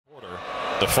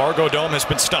The Fargo Dome has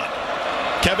been stunned.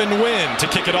 Kevin Wynn to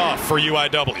kick it off for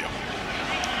UIW.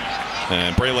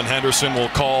 And Braylon Henderson will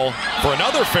call for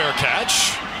another fair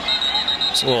catch.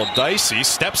 It's a little dicey.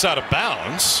 Steps out of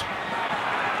bounds.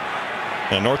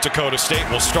 And North Dakota State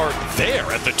will start there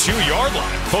at the 2-yard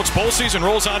line. Folks, bowl season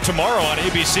rolls on tomorrow on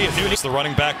ABC at noon. It's the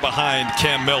running back behind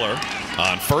Cam Miller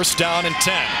on 1st down and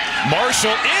 10.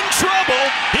 Marshall in trouble.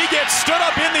 He gets stood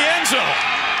up in the end zone.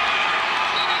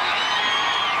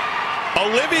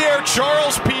 Olivier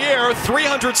Charles Pierre,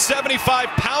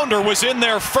 375-pounder, was in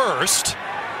there first.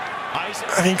 I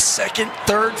think second,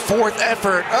 third, fourth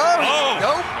effort. Oh,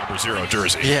 nope. Number 0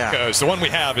 jersey. Yeah. Because the one we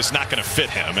have is not going to fit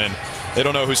him, and they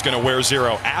don't know who's going to wear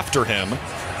 0 after him,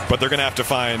 but they're going to have to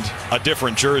find a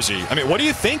different jersey. I mean, what do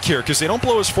you think here? Because they don't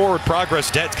blow his forward progress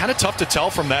dead. It's kind of tough to tell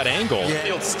from that angle. Yeah.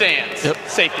 Field stands. Yep.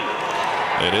 Safety.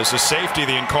 It is a safety.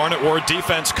 The Incarnate Ward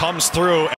defense comes through.